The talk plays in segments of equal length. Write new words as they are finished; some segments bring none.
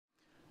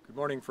Good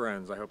morning,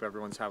 friends. I hope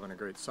everyone's having a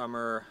great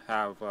summer.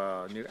 Have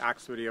a new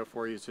axe video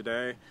for you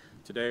today.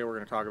 Today we're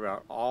going to talk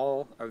about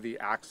all of the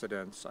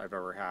accidents I've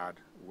ever had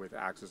with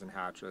axes and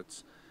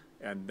hatchets,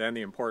 and then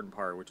the important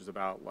part, which is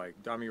about like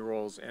dummy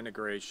rolls,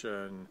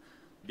 integration,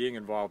 being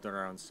involved in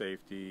our own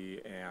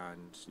safety,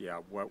 and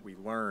what we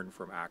learn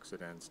from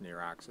accidents, near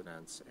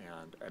accidents,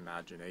 and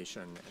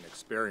imagination and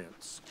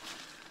experience.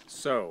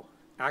 So,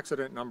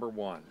 accident number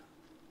one.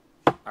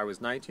 I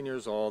was 19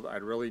 years old.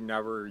 I'd really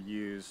never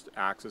used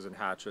axes and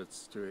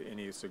hatchets to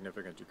any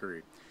significant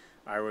degree.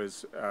 I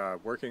was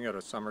working at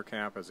a summer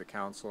camp as a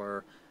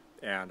counselor,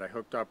 and I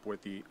hooked up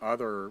with the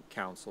other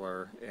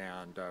counselor,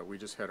 and we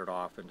just hit it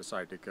off and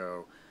decided to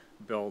go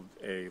build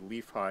a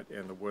leaf hut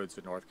in the woods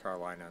in North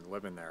Carolina and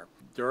live in there.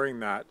 During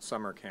that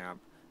summer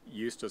camp,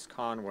 Eustace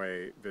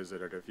Conway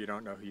visited. If you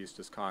don't know who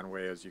Eustace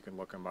Conway is, you can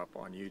look him up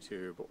on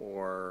YouTube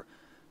or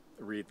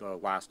read The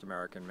Last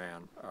American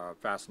Man.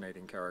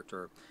 Fascinating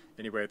character.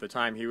 Anyway, at the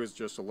time he was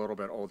just a little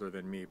bit older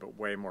than me, but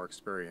way more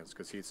experienced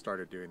because he'd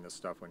started doing this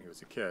stuff when he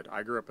was a kid.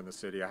 I grew up in the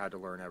city. I had to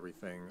learn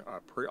everything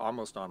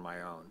almost on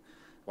my own.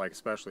 Like,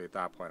 especially at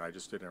that point, I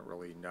just didn't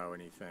really know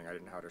anything. I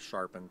didn't know how to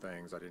sharpen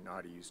things. I didn't know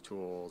how to use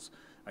tools.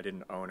 I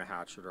didn't own a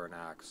hatchet or an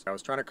axe. I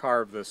was trying to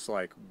carve this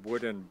like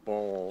wooden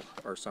bowl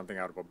or something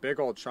out of a big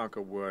old chunk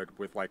of wood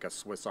with like a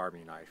Swiss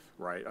Army knife,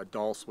 right? A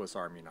dull Swiss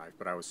Army knife,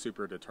 but I was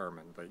super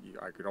determined.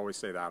 I could always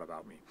say that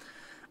about me.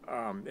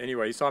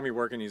 Anyway, he saw me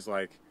working. He's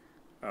like,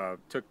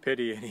 took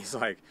pity, and he's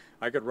like,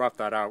 I could rough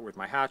that out with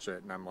my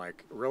hatchet. And I'm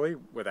like, really?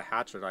 With a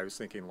hatchet? I was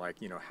thinking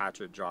like, you know,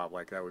 hatchet job,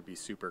 like that would be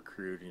super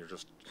crude and you're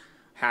just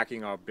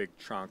hacking off big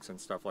chunks and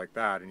stuff like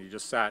that. And he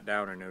just sat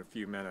down, and in a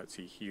few minutes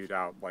he hewed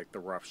out like the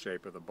rough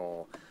shape of the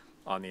bowl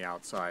on the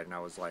outside. And I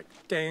was like,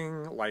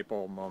 ding, light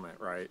bulb moment,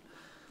 right?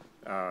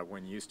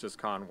 When Eustace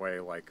Conway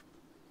like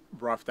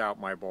roughed out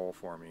my bowl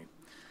for me.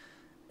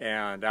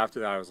 And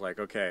after that I was like,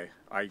 okay,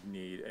 I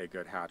need a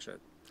good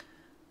hatchet.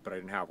 But I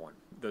didn't have one.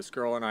 This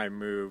girl and I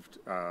moved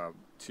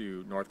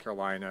to North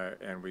Carolina,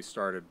 and we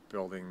started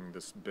building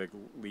this big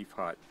leaf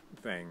hut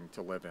thing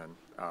to live in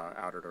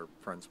out at her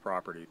friend's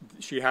property.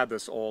 She had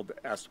this old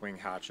S-wing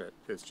hatchet.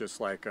 It's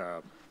just like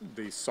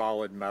the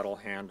solid metal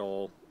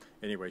handle.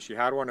 Anyway, she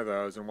had one of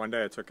those, and one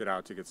day I took it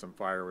out to get some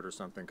firewood or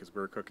something because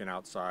we were cooking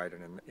outside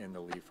and in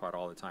the leaf hut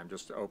all the time,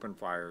 just to open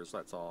fires.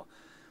 That's all.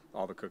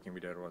 All the cooking we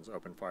did was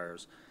open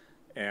fires.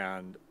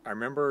 And I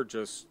remember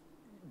just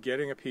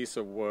getting a piece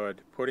of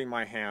wood, putting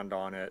my hand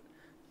on it,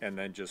 and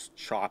then just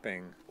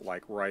chopping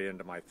like right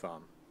into my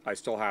thumb. I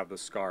still have the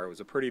scar. It was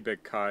a pretty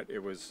big cut.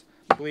 It was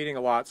bleeding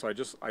a lot, so I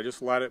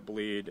just let it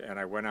bleed, and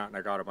I went out and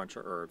I got a bunch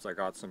of herbs. I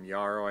got some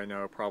yarrow, I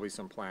know, probably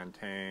some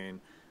plantain,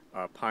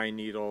 pine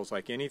needles,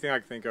 like anything I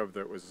could think of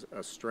that was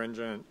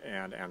astringent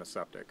and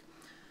antiseptic.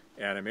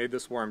 And I made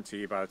this warm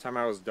tea. By the time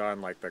I was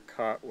done, like the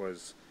cut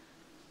was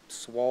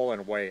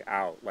swollen way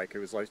out, like it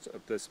was like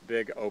this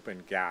big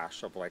open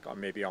gash of like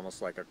maybe almost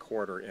like a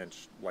 1/4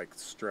 inch like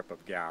strip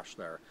of gash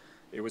there.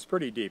 It was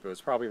pretty deep. It was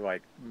probably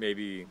like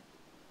maybe,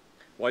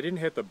 well, I didn't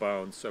hit the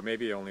bone, so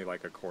maybe only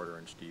like a 1/4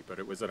 inch deep, but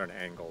it was at an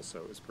angle, so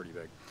it was pretty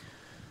big.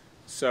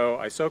 So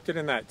I soaked it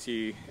in that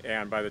tea,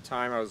 and by the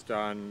time I was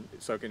done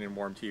soaking in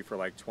warm tea for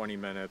like 20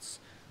 minutes,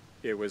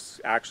 it was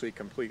actually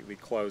completely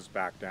closed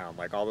back down.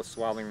 Like all the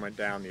swelling went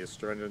down, the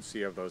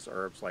astringency of those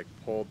herbs like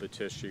pulled the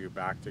tissue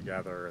back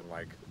together and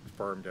like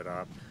firmed it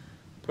up.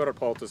 Put a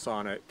poultice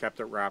on it, kept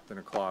it wrapped in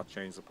a cloth,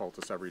 changed the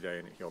poultice every day,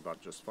 and it healed up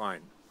just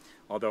fine.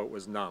 Although it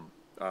was numb.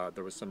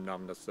 There was some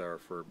numbness there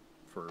for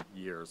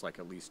years, like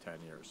at least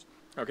 10 years.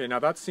 Okay, now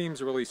that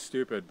seems really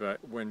stupid,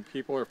 but when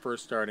people are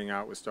first starting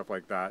out with stuff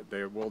like that,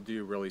 they will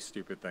do really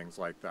stupid things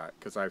like that,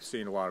 because I've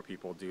seen a lot of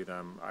people do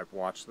them. I've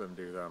watched them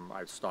do them.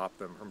 I've stopped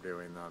them from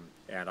doing them,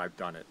 and I've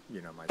done it,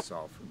 you know,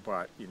 myself.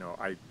 But, you know,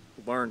 I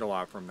learned a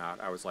lot from that.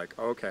 I was like,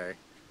 okay,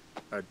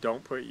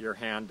 don't put your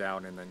hand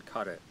down and then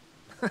cut it.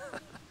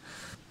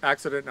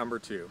 Accident number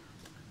two.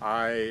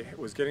 I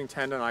was getting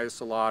tendonitis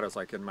a lot. I was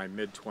like in my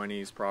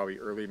mid-20s, probably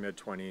early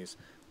mid-20s.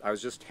 I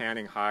was just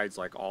tanning hides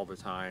like all the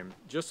time.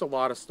 Just a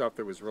lot of stuff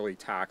that was really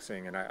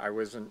taxing, and I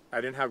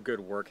didn't have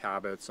good work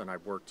habits, and I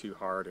worked too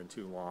hard and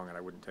too long, and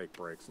I wouldn't take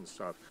breaks and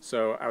stuff.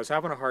 So I was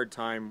having a hard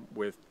time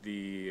with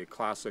the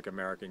classic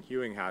American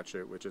hewing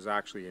hatchet, which is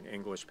actually an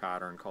English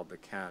pattern called the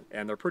Kent,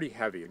 and they're pretty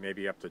heavy,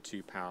 maybe up to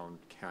 2-pound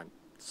Kent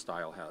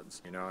style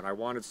heads, you know, and I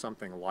wanted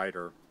something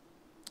lighter.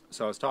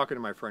 So I was talking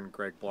to my friend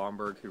Greg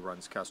Blomberg, who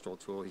runs Kestrel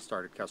Tool. He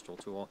started Kestrel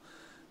Tool.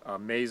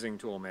 Amazing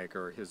tool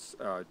maker.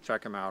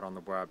 Check him out on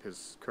the web.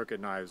 His crooked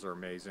knives are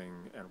amazing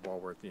and well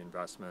worth the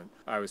investment.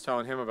 I was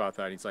telling him about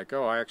that. He's like,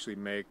 oh, I actually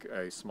make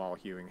a small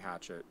hewing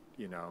hatchet,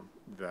 you know,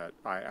 that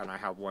I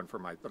have one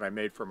that I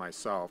made for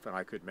myself, and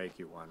I could make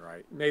you one,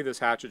 right? Made this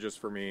hatchet just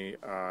for me.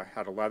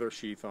 Had a leather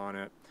sheath on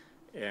it,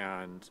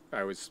 and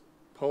I was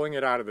pulling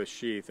it out of the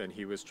sheath, and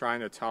he was trying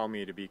to tell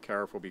me to be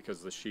careful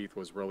because the sheath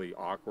was really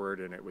awkward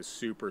and it was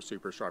super,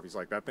 super sharp. He's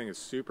like, that thing is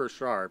super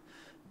sharp.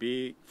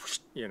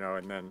 You know,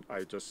 and then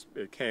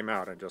it came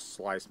out and just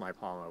sliced my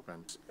palm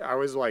open. I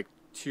was like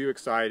too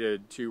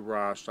excited, too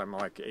rushed. I'm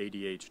like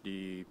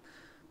ADHD,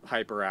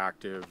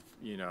 hyperactive,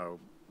 you know,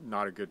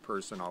 not a good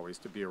person always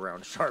to be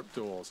around sharp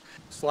tools.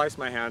 Sliced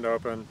my hand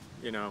open,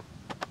 you know,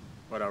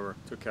 whatever,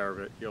 took care of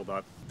it, healed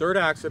up. Third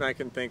accident I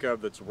can think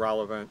of that's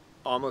relevant,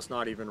 almost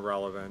not even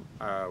relevant,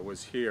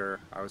 was here.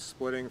 I was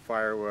splitting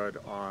firewood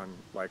on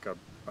like a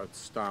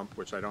stump,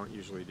 which I don't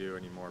usually do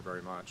anymore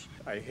very much.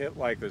 I hit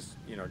like this,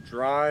 you know,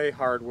 dry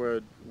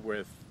hardwood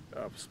with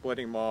a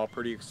splitting maul,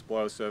 pretty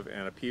explosive,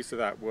 and a piece of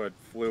that wood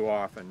flew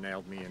off and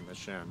nailed me in the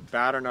shin.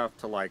 Bad enough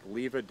to like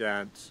leave a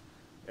dent,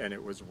 and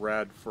it was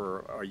red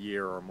for a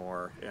year or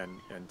more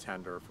and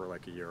tender for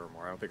like a year or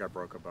more. I don't think I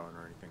broke a bone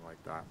or anything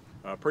like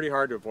that. Pretty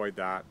hard to avoid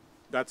that.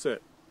 That's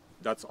it.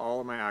 That's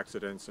all of my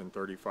accidents in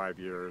 35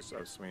 years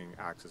of swinging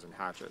axes and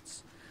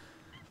hatchets.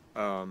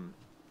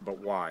 But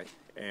why?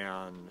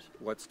 And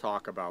let's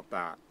talk about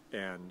that,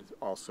 and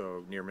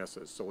also near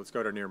misses. So let's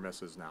go to near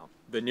misses now.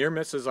 The near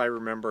misses I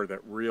remember that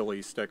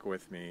really stick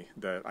with me,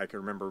 that I can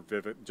remember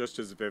just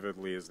as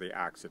vividly as the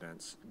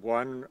accidents.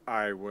 One,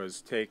 I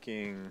was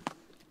taking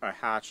a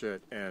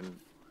hatchet and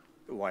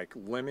like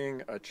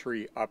limbing a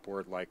tree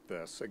upward like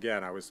this.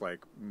 Again, I was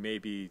like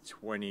maybe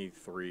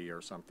 23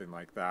 or something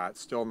like that.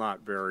 Still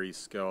not very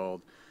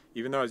skilled.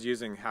 Even though I was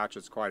using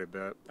hatchets quite a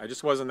bit, I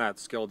just wasn't that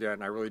skilled yet,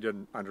 and I really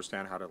didn't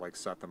understand how to like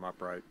set them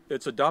up right.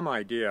 It's a dumb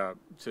idea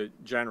to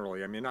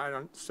generally, I mean, I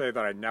don't say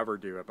that I never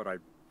do it, but I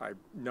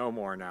know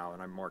more now,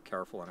 and I'm more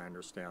careful, and I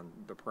understand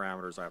the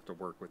parameters I have to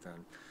work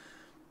within.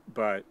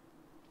 But,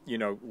 you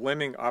know,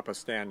 limbing up a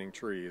standing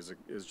tree is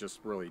just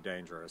really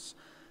dangerous.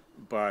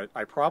 But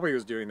I probably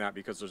was doing that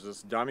because there's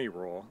this dummy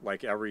rule,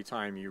 like every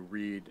time you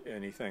read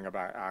anything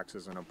about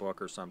axes in a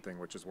book or something,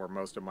 which is where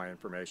most of my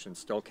information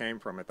still came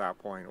from at that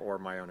point, or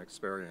my own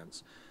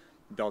experience,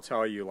 they'll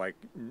tell you, like,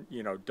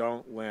 you know,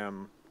 don't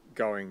limb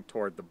going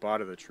toward the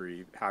butt of the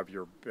tree, have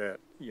your bit,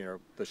 you know,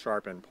 the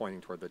sharp end pointing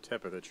toward the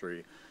tip of the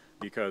tree,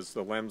 because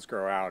the limbs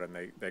grow out and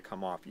they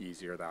come off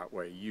easier that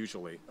way,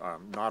 usually.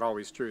 Not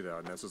always true, though,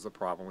 and this is the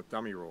problem with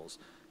dummy rules.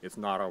 It's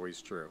not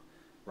always true.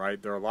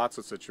 Right? There are lots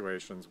of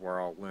situations where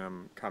I'll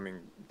limb coming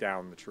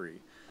down the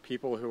tree.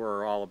 People who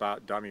are all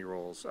about dummy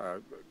rules,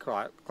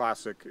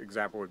 classic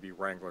example would be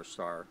Wrangler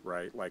Star,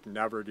 right? Like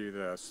never do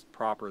this,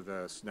 proper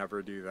this,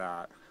 never do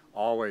that,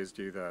 always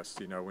do this.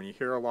 You know, when you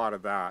hear a lot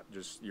of that,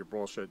 just your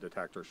bullshit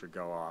detector should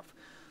go off.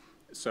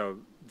 So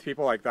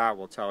people like that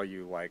will tell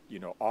you, like, you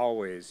know,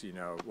 always, you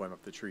know, limb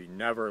up the tree,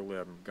 never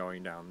limb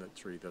going down the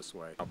tree this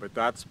way. But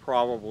that's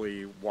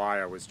probably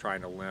why I was trying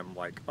to limb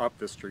like up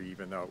this tree,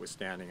 even though it was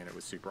standing and it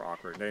was super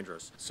awkward and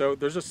dangerous. So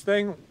there's this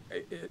thing,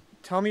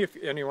 tell me if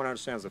anyone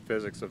understands the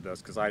physics of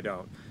this, because I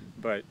don't,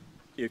 but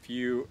if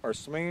you are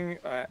swinging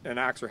an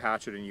axe or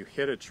hatchet and you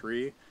hit a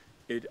tree,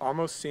 it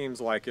almost seems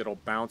like it'll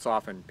bounce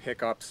off and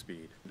pick up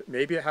speed.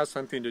 Maybe it has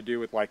something to do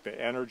with like the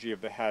energy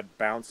of the head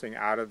bouncing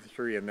out of the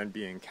tree and then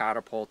being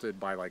catapulted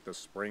by like the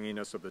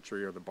springiness of the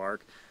tree or the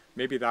bark.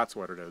 Maybe that's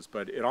what it is,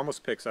 but it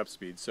almost picks up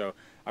speed. So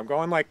I'm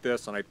going like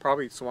this, and I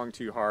probably swung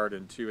too hard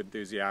and too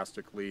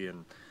enthusiastically,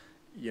 and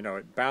you know,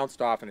 it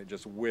bounced off and it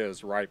just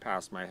whizzed right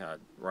past my head,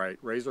 right?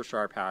 Razor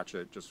sharp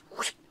hatchet, just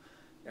whoosh,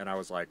 and I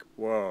was like,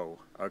 whoa,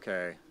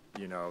 okay,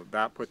 you know,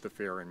 that put the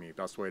fear in me.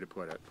 Best way to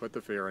put it. Put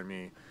the fear in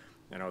me.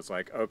 And I was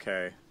like,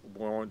 okay,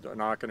 we're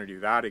not going to do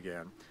that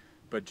again.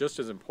 But just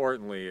as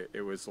importantly,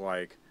 it was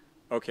like,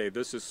 okay,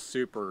 this is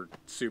super,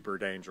 super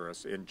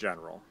dangerous in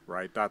general,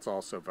 right? That's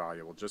also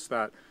valuable. Just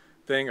that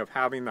thing of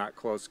having that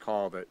close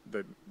call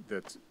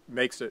that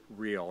makes it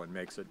real and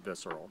makes it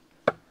visceral.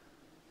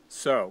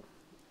 So,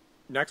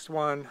 next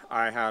one,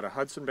 I had a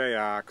Hudson Bay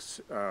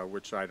axe,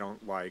 which I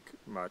don't like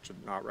much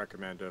and not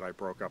recommended. I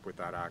broke up with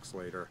that axe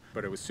later.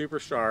 But it was super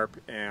sharp,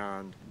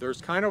 and there's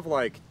kind of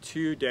like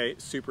two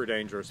super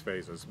dangerous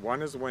phases.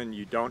 One is when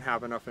you don't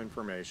have enough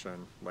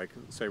information, like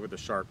say with a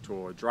sharp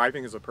tool.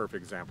 Driving is a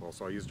perfect example,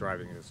 so I'll use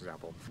driving as an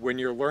example. When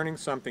you're learning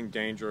something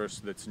dangerous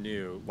that's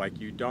new, like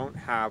you don't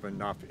have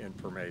enough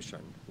information.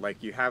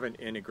 Like you haven't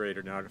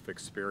integrated enough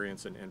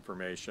experience and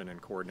information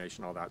and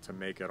coordination, all that, to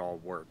make it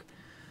all work.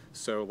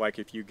 So like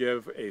if you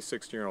give a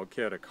 16-year-old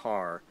kid a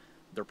car,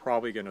 they're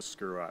probably going to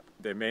screw up.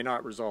 They may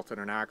not result in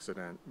an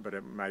accident, but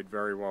it might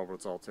very well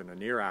result in a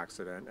near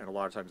accident, and a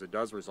lot of times it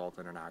does result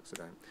in an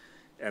accident.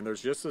 And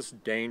there's just this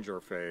danger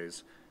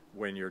phase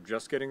when you're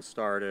just getting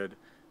started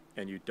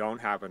and you don't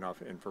have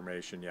enough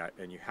information yet,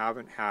 and you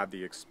haven't had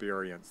the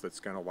experience that's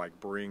going to like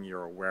bring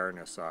your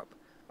awareness up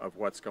of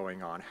what's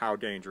going on, how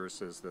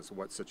dangerous is this,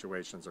 what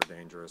situations are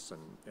dangerous,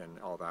 and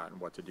all that, and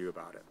what to do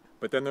about it.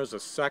 But then there's a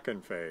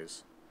second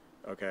phase,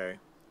 okay,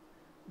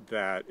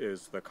 that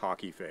is the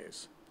cocky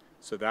phase.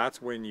 So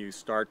that's when you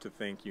start to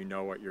think you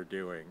know what you're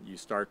doing. You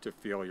start to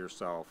feel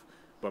yourself,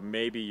 but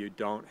maybe you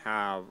don't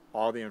have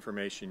all the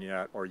information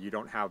yet, or you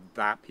don't have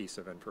that piece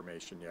of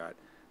information yet,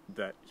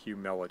 that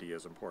humility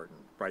is important,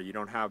 right? You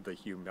don't have the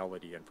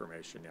humility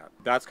information yet.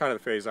 That's kind of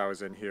the phase I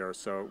was in here.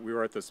 So we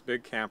were at this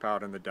big camp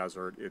out in the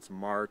desert. It's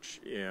March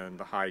in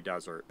the high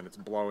desert, and it's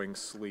blowing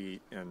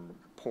sleet and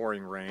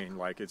pouring rain.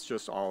 Like it's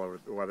just all over,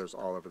 the weather's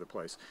all over the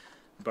place.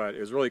 But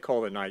it was really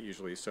cold at night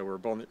usually, so we're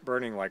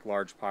burning like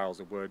large piles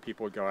of wood.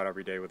 People would go out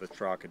every day with a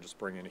truck and just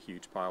bring in a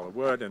huge pile of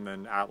wood, and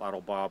then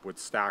Atlatl Bob would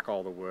stack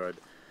all the wood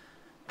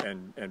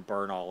and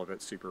burn all of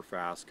it super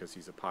fast because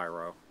he's a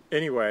pyro.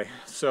 Anyway,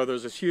 so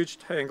there's this huge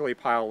tangly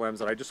pile of limbs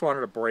that I just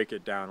wanted to break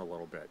it down a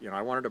little bit. You know,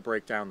 I wanted to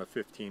break down the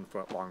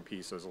 15-foot long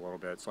pieces a little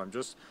bit. So I'm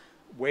just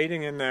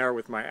wading in there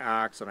with my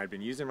axe, and I've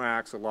been using my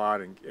axe a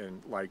lot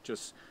and like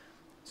just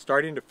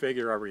starting to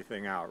figure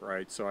everything out,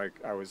 right? So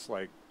I was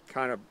like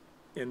kind of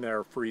in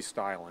there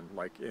freestyling,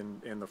 like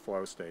in the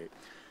flow state.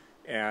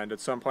 And at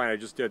some point I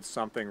just did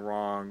something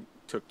wrong,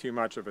 took too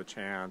much of a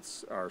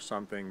chance or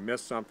something,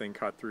 missed something,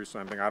 cut through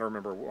something. I don't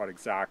remember what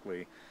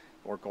exactly,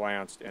 or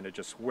glanced, and it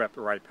just whipped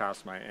right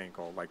past my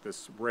ankle. Like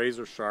this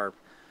razor sharp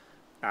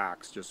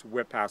axe just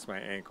whipped past my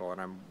ankle, and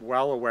I'm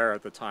well aware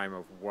at the time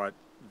of what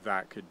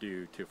that could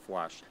do to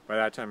flesh. By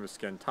that time I've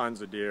skinned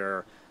tons of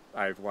deer.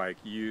 I've like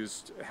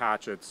used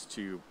hatchets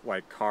to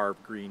like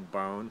carve green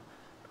bone.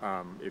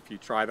 If you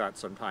try that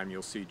sometime,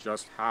 you'll see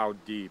just how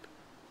deep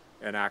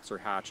an axe or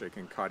hatchet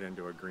can cut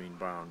into a green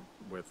bone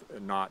with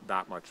not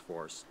that much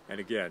force. And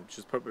again,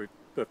 just put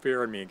the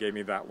fear in me and gave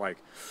me that like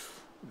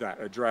that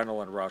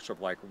adrenaline rush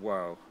of like,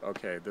 whoa,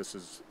 okay, this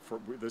is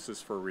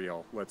for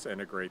real. Let's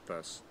integrate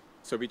this.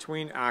 So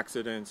between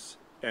accidents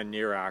and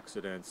near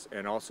accidents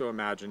and also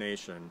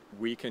imagination,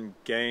 we can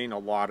gain a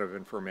lot of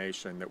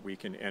information that we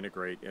can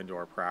integrate into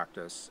our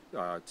practice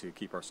to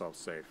keep ourselves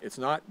safe. It's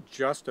not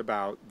just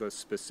about the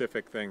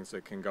specific things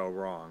that can go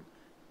wrong.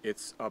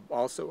 It's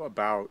also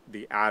about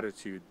the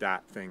attitude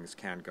that things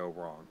can go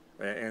wrong,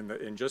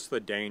 and just the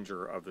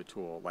danger of the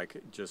tool, like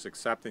just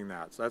accepting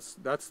that. So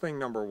that's thing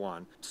number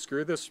one.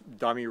 Screw this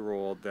dummy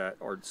rule that,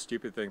 or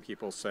stupid thing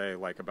people say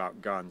like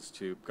about guns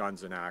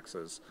and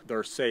axes.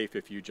 They're safe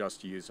if you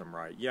just use them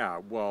right.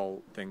 Yeah,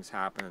 well, things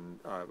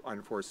happen,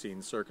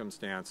 unforeseen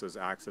circumstances,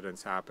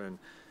 accidents happen.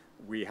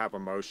 We have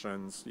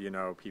emotions, you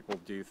know, people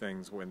do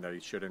things when they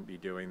shouldn't be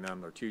doing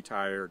them. They're too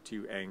tired,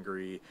 too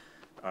angry,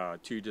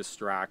 too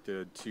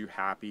distracted, too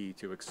happy,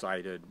 too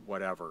excited,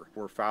 whatever.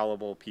 We're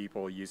fallible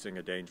people using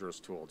a dangerous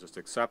tool. Just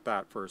accept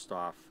that first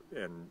off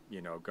and,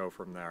 you know, go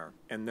from there.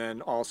 And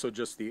then also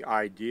just the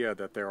idea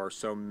that there are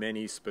so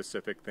many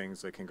specific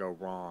things that can go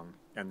wrong,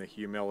 and the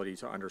humility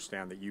to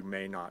understand that you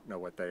may not know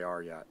what they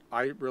are yet.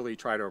 I really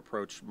try to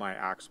approach my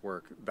axe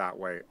work that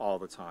way all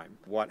the time.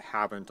 What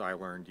haven't I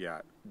learned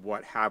yet?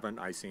 What haven't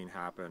I seen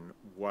happen?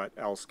 What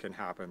else can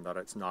happen that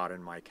it's not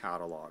in my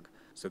catalog?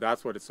 So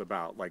that's what it's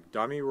about. Like,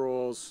 dummy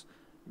rules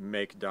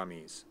make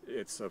dummies.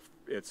 It's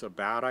a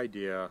bad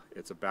idea.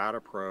 It's a bad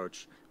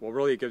approach. Well,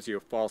 really, it gives you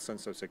a false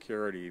sense of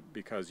security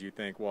because you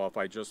think, well, if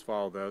I just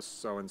follow this,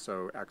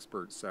 so-and-so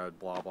expert said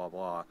blah, blah,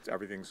 blah,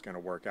 everything's going to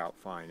work out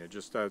fine. It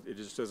just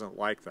isn't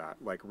like that.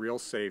 Like, real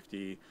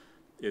safety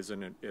is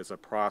a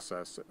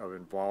process of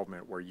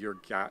involvement where you're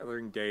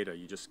gathering data.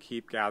 You just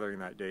keep gathering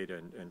that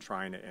data and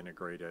trying to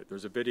integrate it.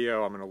 There's a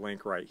video I'm going to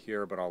link right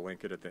here, but I'll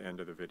link it at the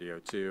end of the video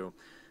too,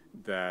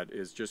 that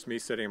is just me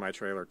sitting in my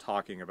trailer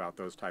talking about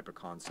those type of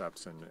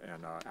concepts and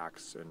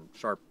axe and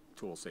sharp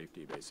tool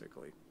safety,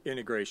 basically.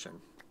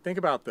 Integration. Think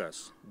about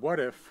this.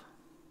 What if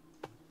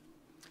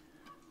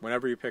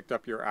whenever you picked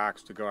up your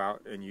axe to go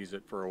out and use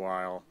it for a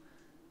while,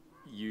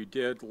 you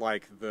did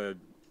like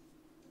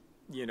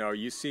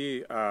you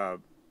see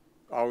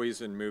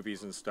always in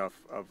movies and stuff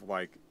of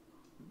like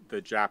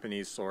the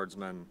Japanese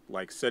swordsman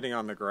like sitting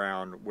on the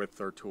ground with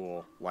their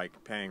tool, like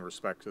paying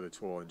respect to the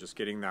tool and just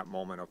getting that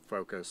moment of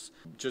focus.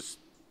 Just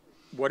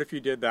what if you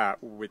did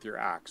that with your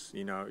axe?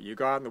 You know, you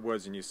go out in the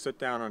woods and you sit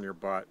down on your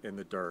butt in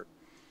the dirt,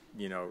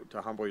 you know,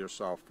 to humble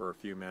yourself for a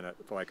few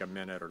minutes, for like a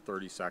minute or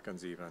 30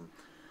 seconds even,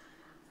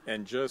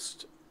 and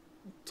just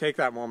take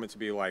that moment to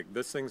be like,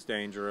 this thing's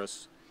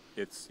dangerous.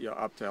 It's, you know,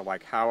 up to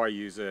like how I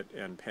use it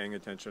and paying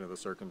attention to the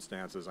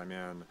circumstances I'm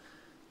in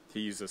to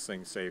use this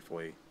thing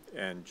safely,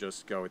 and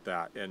just go with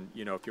that. And,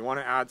 you know, if you want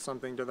to add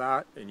something to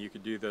that, and you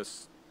could do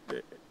this,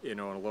 you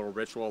know, in a little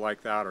ritual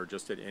like that, or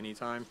just at any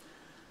time,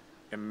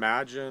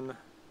 imagine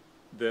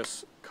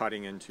this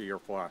cutting into your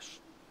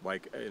flesh,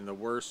 like in the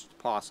worst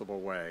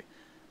possible way,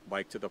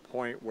 like to the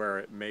point where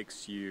it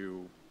makes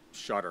you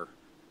shudder.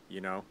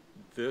 You know,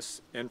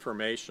 this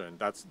information,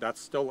 that's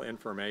still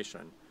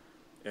information.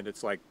 And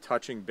it's like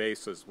touching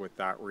bases with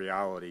that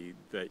reality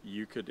that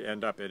you could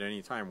end up at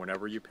any time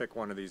whenever you pick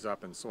one of these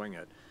up and swing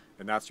it.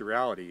 And that's the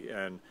reality.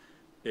 And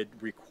it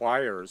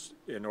requires,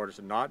 in order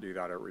to not do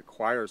that, it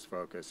requires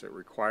focus, it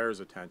requires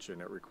attention,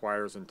 it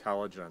requires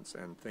intelligence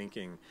and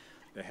thinking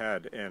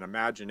ahead and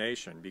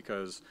imagination,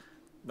 because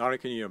not only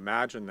can you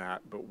imagine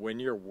that, but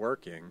when you're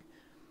working,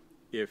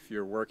 if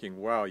you're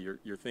working well, you're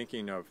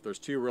thinking of, there's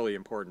two really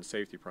important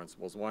safety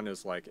principles. One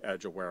is like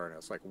edge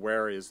awareness, like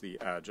where is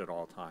the edge at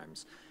all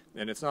times?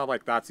 And it's not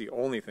like that's the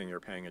only thing you're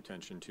paying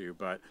attention to,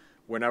 but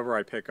whenever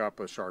I pick up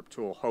a sharp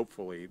tool,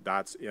 hopefully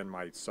that's in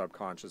my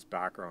subconscious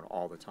background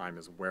all the time,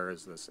 is where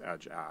is this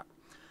edge at?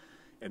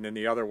 And then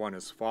the other one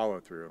is follow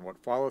through. And what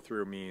follow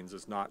through means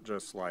is not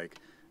just like,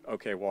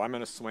 okay, well, I'm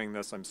going to swing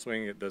this, I'm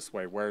swinging it this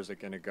way, where's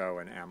it going to go,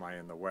 and am I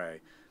in the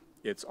way?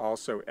 It's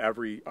also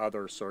every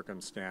other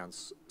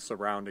circumstance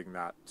surrounding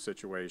that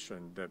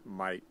situation that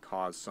might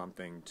cause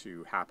something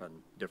to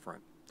happen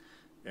different.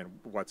 and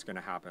what's going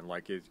to happen.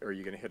 Like, are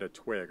you going to hit a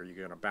twig? Are you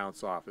going to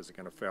bounce off? Is it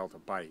going to fail to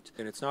bite?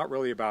 And it's not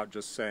really about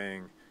just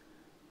saying,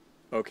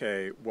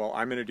 okay, well,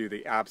 I'm going to do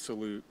the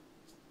absolute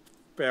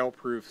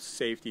fail-proof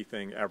safety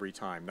thing every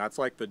time. That's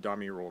like the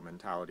dummy rule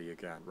mentality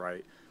again,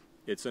 right?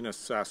 It's an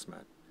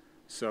assessment.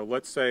 So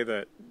let's say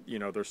that, you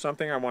know, there's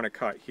something I want to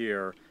cut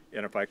here,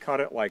 and if I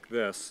cut it like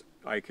this,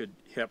 I could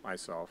hit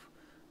myself.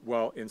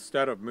 Well,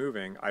 instead of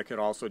moving, I could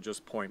also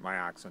just point my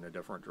axe in a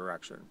different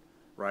direction,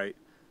 right?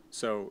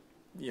 So,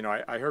 you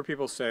know, I heard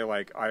people say,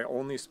 like, I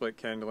only split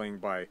kindling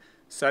by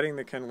setting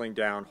the kindling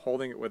down,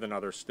 holding it with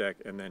another stick,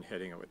 and then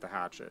hitting it with the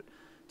hatchet.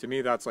 To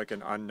me, that's like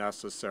an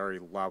unnecessary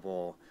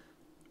level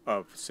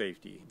of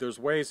safety. There's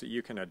ways that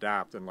you can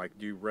adapt and like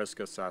do risk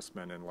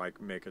assessment and like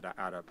make it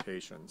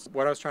adaptations.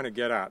 What I was trying to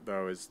get at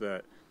though is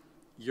that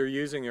you're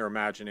using your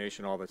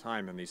imagination all the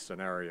time in these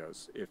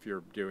scenarios if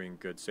you're doing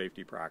good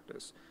safety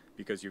practice,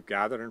 because you've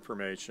gathered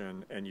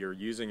information and you're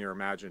using your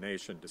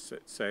imagination to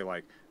say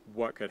like,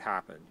 what could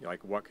happen,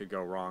 like what could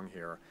go wrong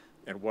here,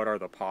 and what are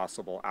the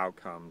possible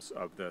outcomes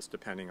of this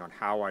depending on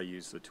how I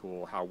use the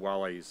tool, how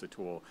well I use the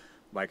tool.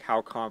 Like,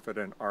 how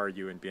confident are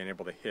you in being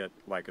able to hit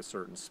like a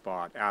certain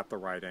spot at the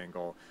right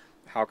angle?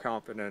 How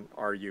confident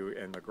are you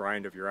in the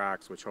grind of your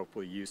axe, which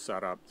hopefully you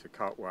set up to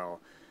cut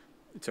well,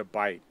 to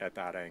bite at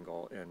that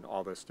angle, and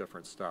all this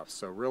different stuff.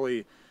 So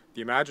really,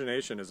 the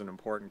imagination is an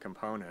important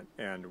component,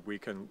 and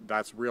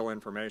that's real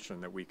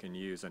information that we can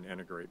use and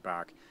integrate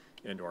back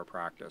into our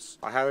practice.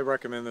 I highly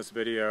recommend this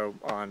video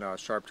on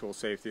sharp tool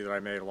safety that I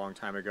made a long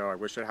time ago. I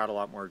wish it had a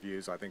lot more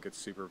views. I think it's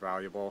super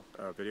valuable.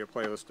 A video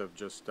playlist of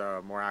just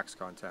more axe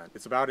content.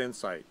 It's about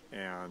insight,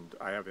 and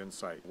I have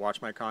insight.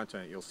 Watch my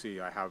content, you'll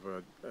see I have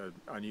an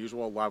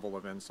unusual level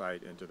of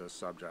insight into this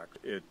subject.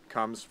 It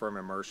comes from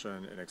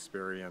immersion and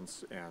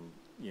experience and,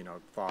 you know,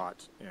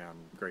 thought and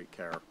great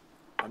care.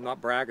 I'm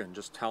not bragging,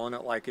 just telling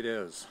it like it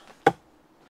is.